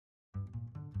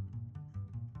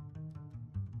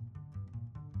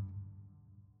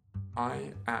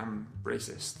I am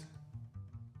racist.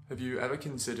 Have you ever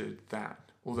considered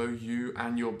that, although you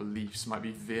and your beliefs might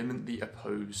be vehemently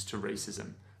opposed to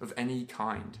racism of any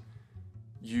kind,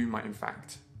 you might in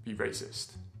fact be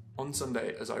racist? On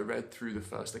Sunday, as I read through the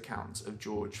first accounts of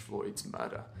George Floyd's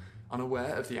murder,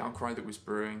 unaware of the outcry that was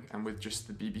brewing and with just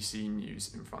the BBC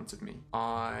News in front of me,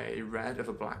 I read of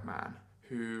a black man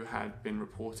who had been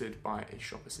reported by a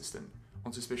shop assistant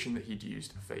on suspicion that he'd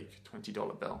used a fake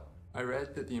 $20 bill. I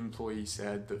read that the employee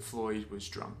said that Floyd was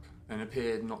drunk and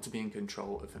appeared not to be in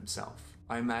control of himself.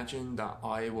 I imagined that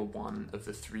I were one of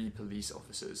the 3 police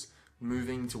officers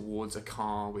moving towards a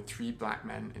car with 3 black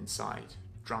men inside,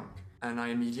 drunk, and I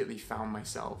immediately found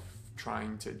myself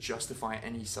trying to justify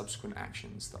any subsequent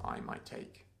actions that I might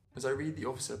take. As I read, the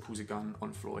officer pulls a gun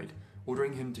on Floyd,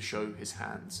 ordering him to show his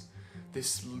hands.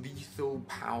 This lethal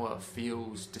power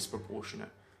feels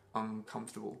disproportionate,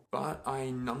 uncomfortable, but I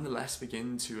nonetheless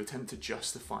begin to attempt to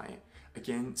justify it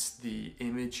against the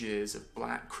images of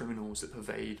black criminals that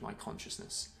pervade my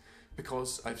consciousness,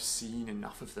 because I've seen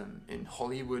enough of them in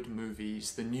Hollywood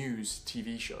movies, the news,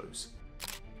 TV shows.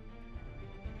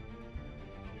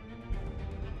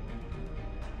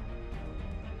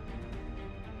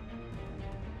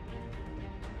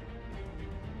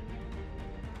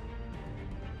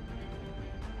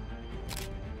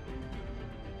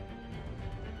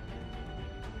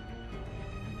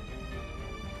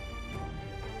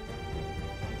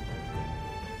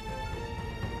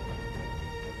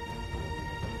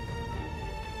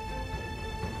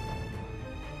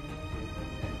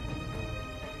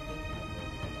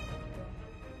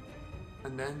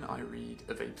 And then I read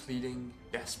of a pleading,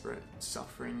 desperate,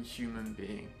 suffering human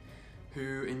being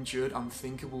who endured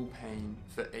unthinkable pain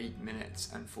for 8 minutes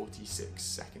and 46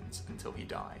 seconds until he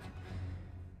died.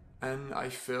 And I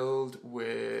filled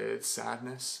with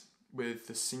sadness, with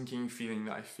the sinking feeling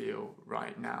that I feel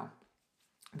right now,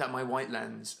 that my white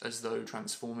lens, as though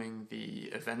transforming the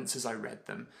events as I read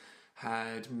them,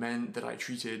 had meant that I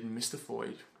treated Mr.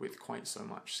 Floyd with quite so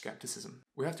much skepticism.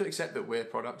 We have to accept that we're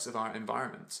products of our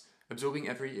environments, absorbing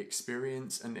every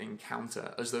experience and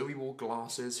encounter as though we wore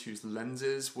glasses whose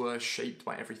lenses were shaped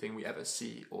by everything we ever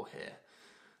see or hear.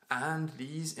 And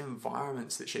these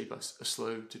environments that shape us are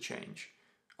slow to change.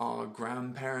 Our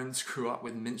grandparents grew up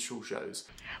with minstrel shows.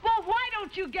 Well, why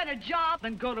don't you get a job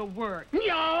and go to work?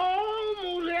 You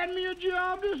almost had me a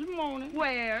job this morning.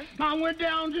 Where? I went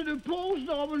down to the post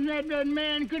office and asked that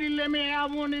man could he let me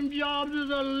have one of them jobs as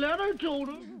a letter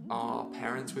toter. Our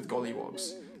parents with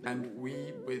gollywogs, and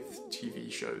we with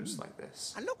TV shows like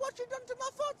this. And look what you done to my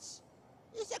foots.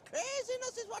 It's a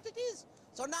craziness is what it is.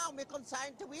 So now me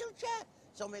consigned to wheelchair.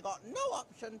 So me got no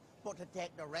option but to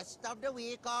take the rest of the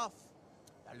week off.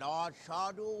 The Lord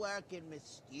sure do work in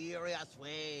mysterious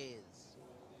ways.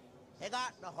 He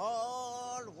got the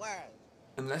whole world.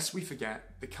 Unless we forget,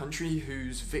 the country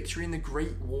whose victory in the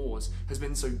great wars has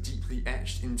been so deeply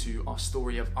etched into our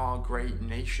story of our great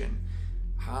nation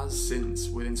has since,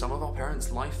 within some of our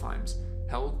parents' lifetimes,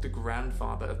 held the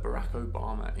grandfather of Barack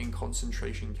Obama in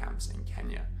concentration camps in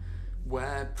Kenya,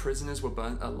 where prisoners were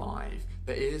burnt alive,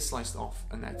 their ears sliced off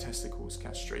and their testicles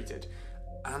castrated.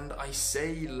 And I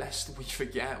say lest we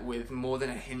forget with more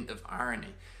than a hint of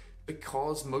irony,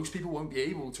 because most people won't be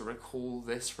able to recall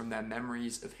this from their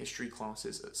memories of history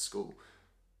classes at school,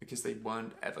 because they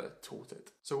weren't ever taught it.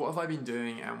 So what have I been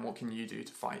doing, and what can you do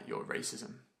to fight your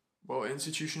racism? Well,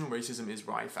 institutional racism is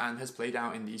rife and has played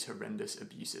out in these horrendous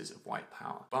abuses of white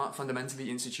power. But fundamentally,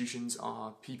 institutions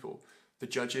are people. The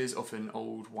judges, often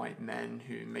old white men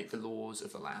who make the laws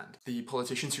of the land. The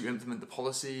politicians who implement the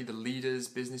policy, the leaders,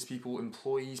 business people,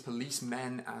 employees,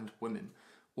 policemen and women.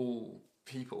 All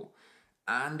people.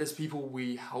 And as people,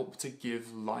 we help to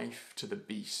give life to the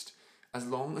beast, as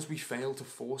long as we fail to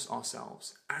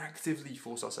actively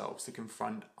force ourselves to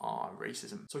confront our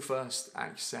racism. So first,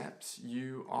 accept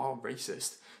you are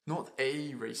racist. Not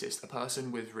a racist, a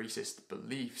person with racist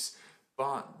beliefs,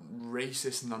 but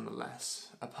racist nonetheless.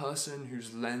 A person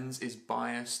whose lens is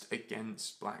biased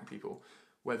against black people,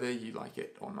 whether you like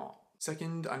it or not.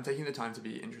 Second, I'm taking the time to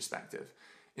be introspective.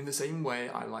 In the same way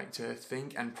I like to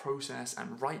think and process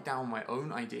and write down my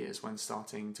own ideas when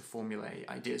starting to formulate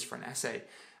ideas for an essay,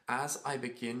 as I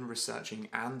begin researching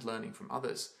and learning from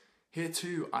others. Here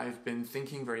too, I've been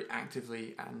thinking very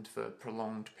actively and for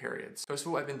prolonged periods. First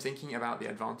of all, I've been thinking about the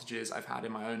advantages I've had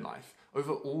in my own life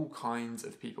over all kinds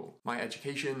of people. My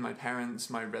education, my parents,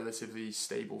 my relatively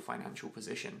stable financial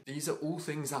position. These are all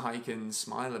things that I can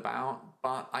smile about,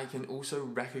 but I can also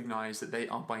recognize that they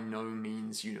are by no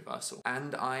means universal.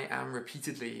 And I am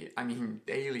repeatedly,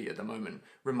 daily at the moment,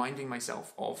 reminding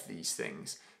myself of these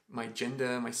things. my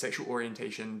gender, my sexual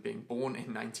orientation, being born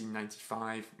in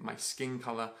 1995, my skin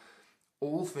color,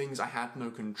 all things I had no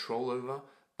control over,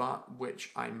 but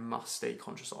which I must stay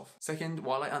conscious of. Second,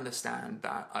 while I understand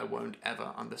that I won't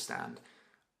ever understand,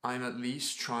 I'm at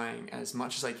least trying as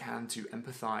much as I can to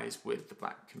empathize with the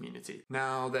Black community.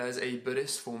 Now, there's a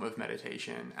Buddhist form of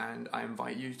meditation, and I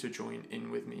invite you to join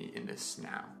in with me in this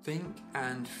now. Think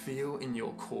and feel in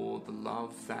your core the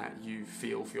love that you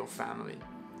feel for your family.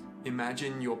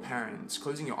 Imagine your parents,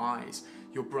 closing your eyes,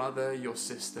 your brother, your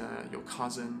sister, your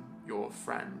cousin, your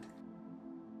friend.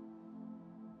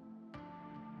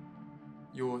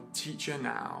 Your teacher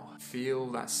now, feel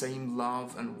that same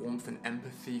love and warmth and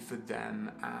empathy for them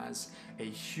as a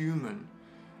human.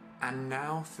 And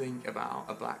now think about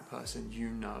a Black person you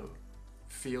know.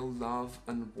 Feel love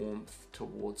and warmth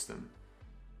towards them.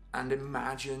 And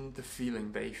imagine the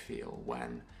feeling they feel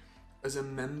when, as a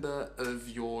member of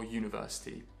your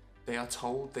university, they are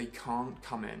told they can't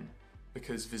come in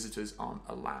because visitors aren't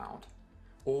allowed.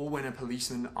 Or when a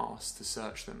policeman asks to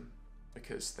search them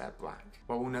because they're Black.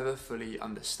 While we'll never fully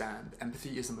understand,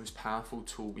 empathy is the most powerful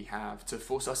tool we have to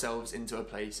force ourselves into a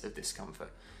place of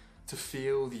discomfort, to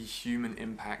feel the human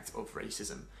impact of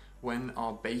racism, when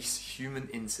our base human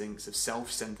instincts of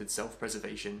self-centered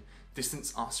self-preservation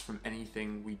distance us from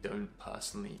anything we don't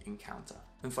personally encounter.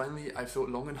 And finally, I've thought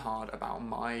long and hard about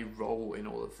my role in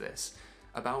all of this,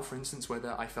 about, for instance,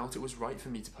 whether I felt it was right for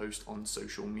me to post on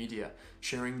social media,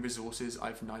 sharing resources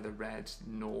I've neither read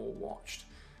nor watched.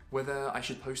 Whether I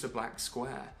should post a black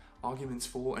square, arguments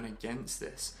for and against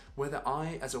this, whether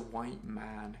I, as a white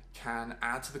man, can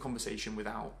add to the conversation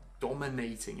without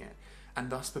dominating it, and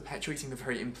thus perpetuating the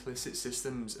very implicit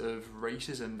systems of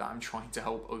racism that I'm trying to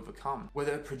help overcome.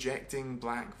 Whether projecting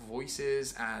Black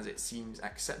voices, as it seems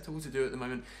acceptable to do at the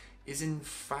moment, is in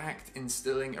fact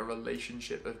instilling a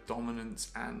relationship of dominance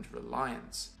and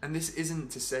reliance. And this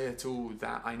isn't to say at all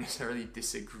that I necessarily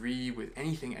disagree with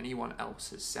anything anyone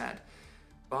else has said,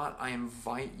 but I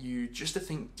invite you just to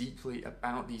think deeply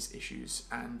about these issues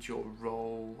and your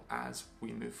role as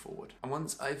we move forward. And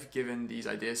once I've given these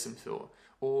ideas some thought,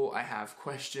 or I have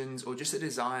questions, or just a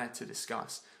desire to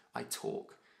discuss, I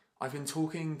talk. I've been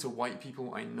talking to white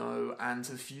people I know and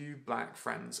to the few Black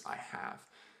friends I have.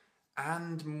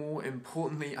 And more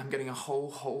importantly, I'm getting a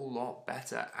whole lot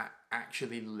better at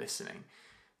actually listening.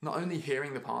 Not only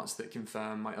hearing the parts that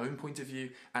confirm my own point of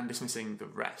view and dismissing the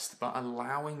rest, but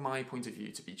allowing my point of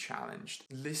view to be challenged.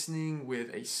 Listening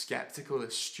with a skeptical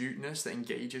astuteness that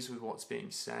engages with what's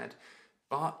being said,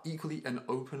 but equally an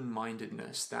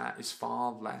open-mindedness that is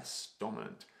far less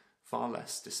dominant, far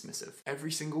less dismissive.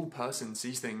 Every single person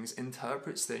sees things,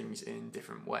 interprets things in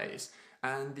different ways,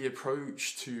 and the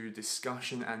approach to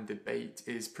discussion and debate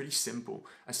is pretty simple,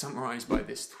 as summarized by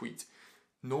this tweet.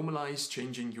 Normalize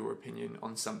changing your opinion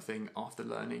on something after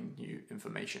learning new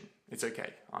information. It's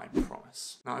okay, I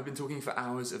promise. Now, I've been talking for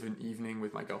hours of an evening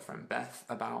with my girlfriend Beth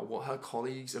about what her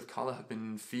colleagues of colour have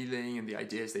been feeling and the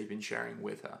ideas they've been sharing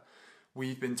with her.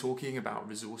 We've been talking about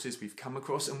resources we've come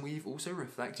across, and we've also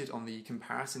reflected on the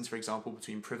comparisons, for example,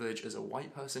 between privilege as a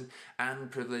white person and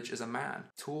privilege as a man.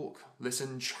 Talk,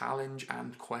 listen, challenge,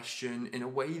 and question in a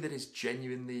way that is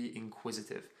genuinely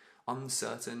inquisitive,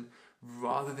 uncertain,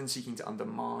 rather than seeking to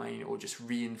undermine or just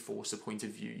reinforce a point of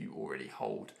view you already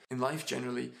hold. In life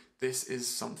generally, this is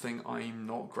something I'm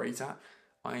not great at.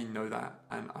 I know that,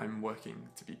 and I'm working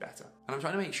to be better. And I'm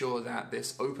trying to make sure that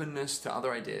this openness to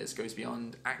other ideas goes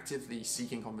beyond actively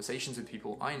seeking conversations with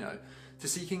people I know to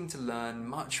seeking to learn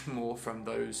much more from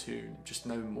those who just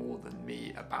know more than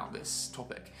me about this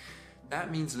topic. That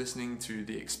means listening to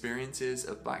the experiences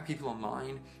of Black people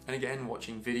online, and again,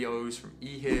 watching videos from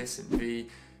eHIS and V,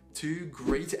 to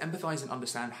greater empathize and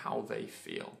understand how they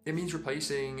feel. It means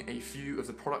replacing a few of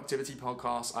the productivity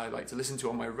podcasts I like to listen to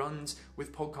on my runs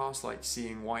with podcasts like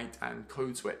Seeing White and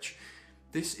Code Switch.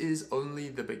 This is only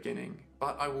the beginning,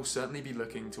 but I will certainly be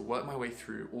looking to work my way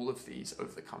through all of these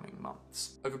over the coming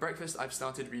months. Over breakfast, I've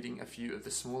started reading a few of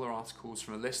the smaller articles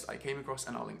from a list I came across,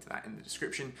 and I'll link to that in the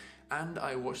description. And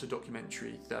I watched the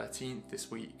documentary 13th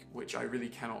this week, which I really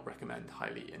cannot recommend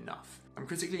highly enough. I'm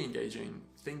critically engaging,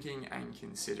 thinking and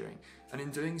considering, and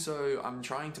in doing so, I'm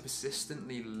trying to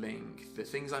persistently link the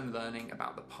things I'm learning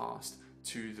about the past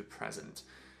to the present.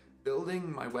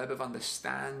 Building my web of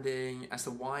understanding as to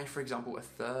why, for example, a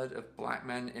third of Black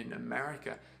men in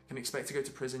America can expect to go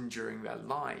to prison during their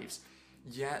lives,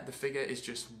 yet the figure is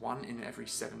just 1 in every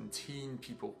 17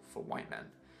 people for white men.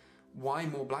 Why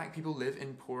more Black people live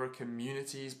in poorer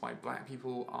communities, why Black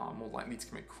people are more likely to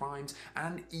commit crimes,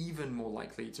 and even more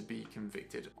likely to be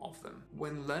convicted of them.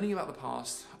 When learning about the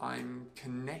past, I'm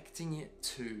connecting it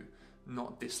to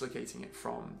not dislocating it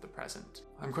from the present.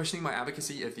 I'm questioning my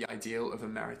advocacy of the ideal of a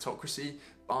meritocracy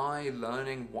by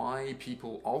learning why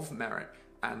people of merit,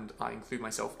 and I include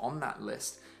myself on that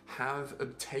list, have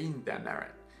obtained their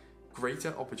merit.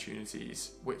 Greater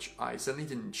opportunities, which I certainly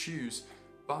didn't choose,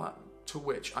 but to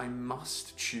which I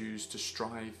must choose to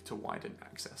strive to widen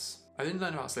access. I didn't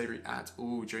learn about slavery at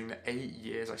all during the 8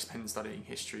 years I spent studying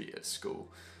history at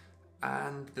school.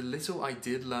 And the little I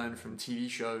did learn from TV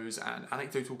shows and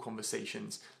anecdotal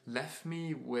conversations left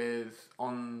me with,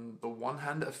 on the one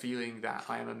hand, a feeling that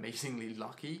I am amazingly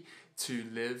lucky to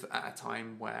live at a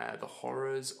time where the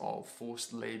horrors of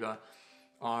forced labour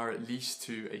are at least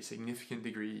to a significant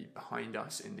degree behind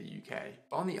us in the UK.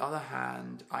 But on the other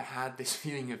hand, I had this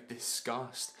feeling of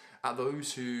disgust at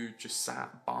those who just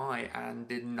sat by and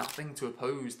did nothing to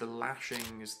oppose the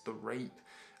lashings, the rape,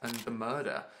 and the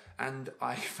murder. And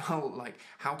I felt like,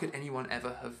 how could anyone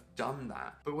ever have done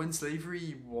that? But when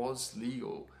slavery was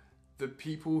legal, the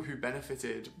people who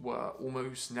benefited were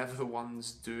almost never the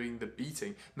ones doing the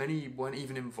beating. Many weren't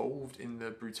even involved in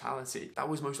the brutality. That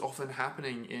was most often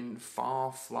happening in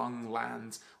far-flung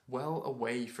lands well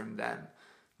away from them.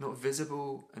 Not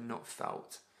visible and not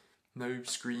felt. No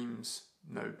screams,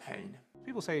 no pain.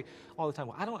 People say all the time,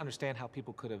 well, I don't understand how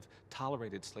people could have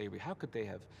tolerated slavery. How could they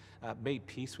have made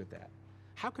peace with that?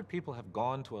 How could people have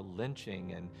gone to a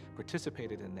lynching and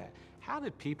participated in that? How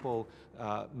did people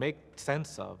make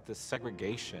sense of this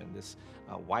segregation, this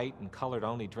white and colored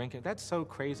only drinking? That's so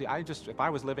crazy. If I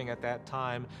was living at that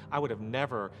time, I would have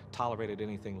never tolerated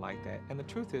anything like that. And the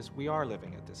truth is, we are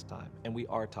living at this time, and we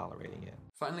are tolerating it.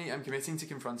 Finally, I'm committing to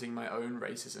confronting my own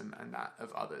racism and that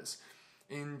of others.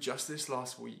 In just this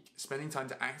last week, spending time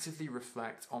to actively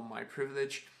reflect on my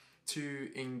privilege, to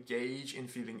engage in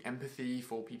feeling empathy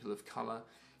for people of colour,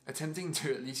 attempting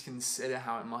to at least consider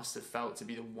how it must have felt to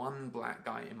be the one black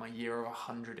guy in my year of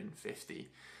 150,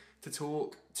 to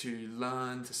talk, to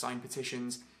learn, to sign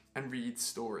petitions, and read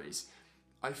stories.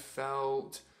 I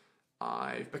felt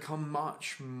I've become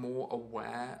much more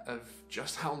aware of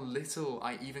just how little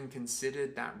I even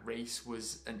considered that race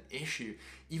was an issue,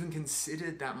 even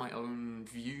considered that my own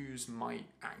views might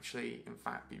actually, in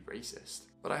fact, be racist.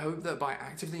 But I hope that by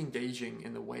actively engaging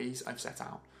in the ways I've set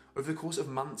out, over the course of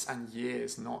months and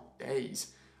years, not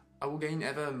days, I will gain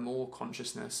ever more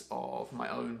consciousness of my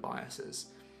own biases.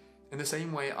 In the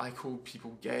same way I called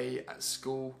people gay at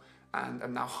school and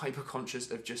am now hyper-conscious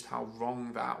of just how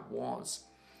wrong that was,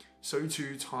 so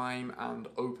too time and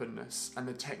openness and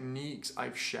the techniques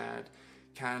I've shared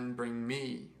can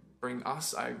bring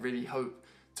us, I really hope,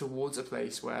 towards a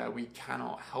place where we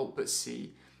cannot help but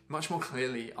see much more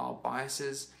clearly our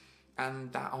biases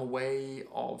and that our way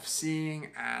of seeing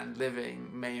and living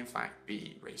may in fact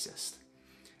be racist.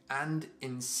 And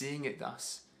in seeing it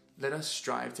thus, let us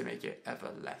strive to make it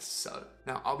ever less so.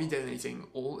 Now, I'll be donating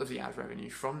all of the ad revenue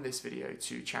from this video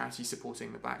to charities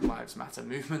supporting the Black Lives Matter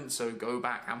movement, so go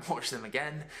back and watch them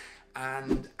again,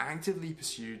 and actively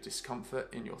pursue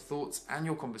discomfort in your thoughts and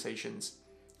your conversations,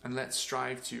 and let's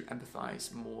strive to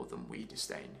empathize more than we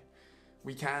disdain.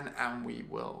 We can and we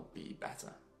will be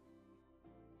better.